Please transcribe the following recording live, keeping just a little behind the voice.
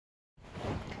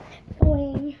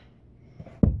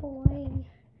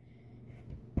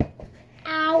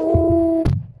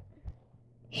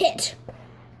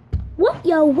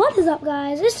Yo, what is up,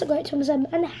 guys? It's the Great Thomas M,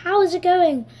 and how is it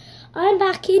going? I'm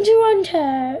back in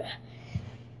Toronto.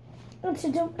 And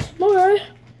tomorrow,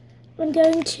 I'm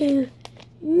going to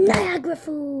Niagara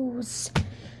Falls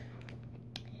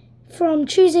from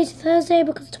Tuesday to Thursday,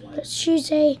 because tomorrow's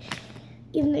Tuesday,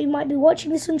 even though you might be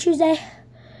watching this on Tuesday,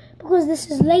 because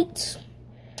this is late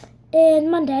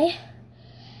in Monday,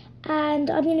 and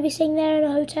I'm going to be staying there in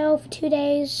a hotel for 2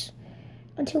 days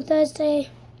until Thursday.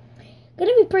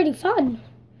 Gonna be pretty fun.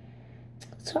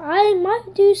 So I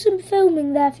might do some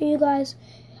filming there for you guys,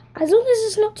 as long as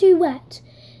it's not too wet,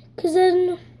 because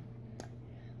then,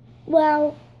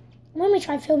 well, when we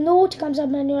try to film, the water comes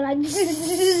up and you're like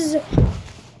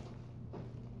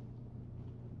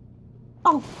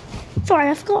oh, sorry,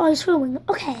 I forgot I was filming.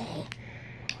 Okay,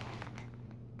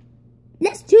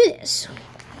 let's do this.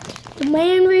 The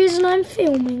main reason I'm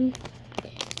filming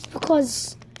is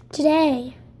because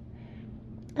today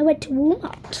I went to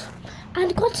Walmart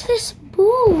and got this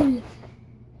ball.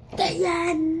 The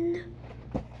end.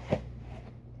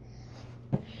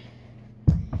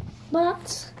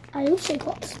 But I also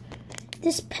got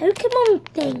this Pokemon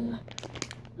thing,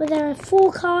 where there are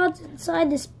 4 cards inside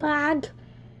this bag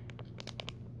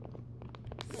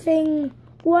thing,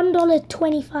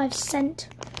 $1.25.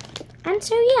 And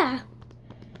so yeah,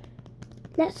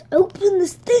 let's open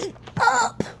this thing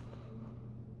up.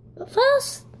 But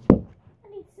first,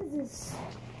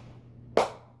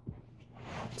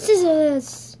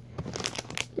 Scissors.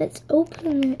 Let's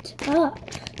open it up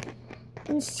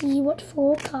and see what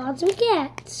 4 cards we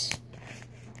get.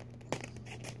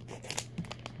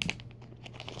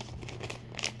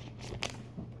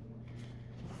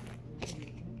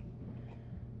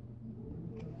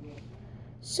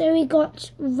 So we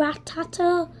got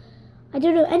Rattata. I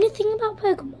don't know anything about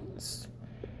Pokemons.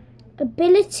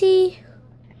 Ability.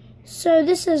 So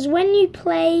this is when you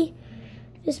play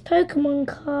this Pokemon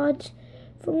card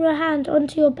from your hand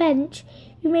onto your bench,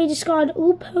 you may discard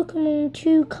all Pokemon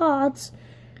tool cards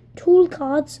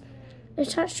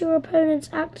attached to your opponent's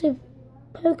active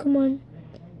Pokemon.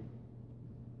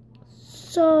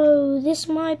 So this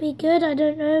might be good, I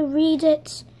don't know, read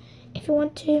it if you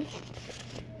want to.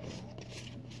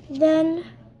 Then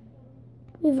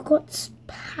we've got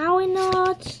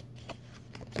Spawinard.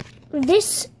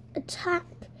 This attack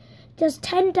does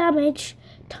 10 damage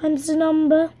times the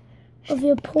number of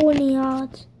your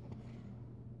Pawniard.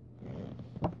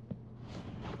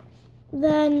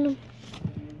 Then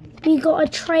we got a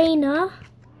trainer.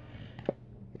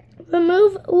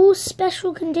 Remove all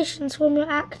special conditions from your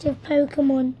active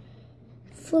Pokemon.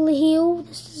 Full heal,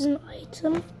 this is an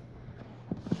item.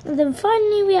 And then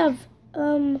finally we have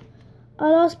our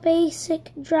last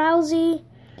basic, Drowsy.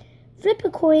 Flip a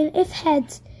coin. If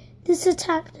heads, this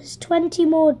attack does 20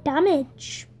 more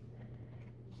damage.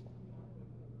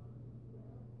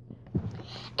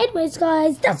 Anyways,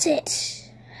 guys, that's it.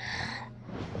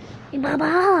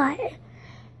 Bye-bye.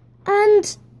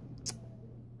 And,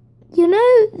 you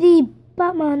know the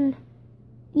Batman,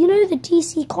 you know the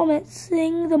DC Comics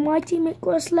thing, the Mighty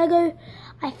Macross Lego?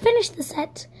 I finished the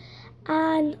set,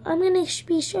 and I'm going to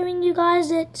be showing you guys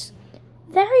it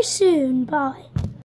very soon. Bye.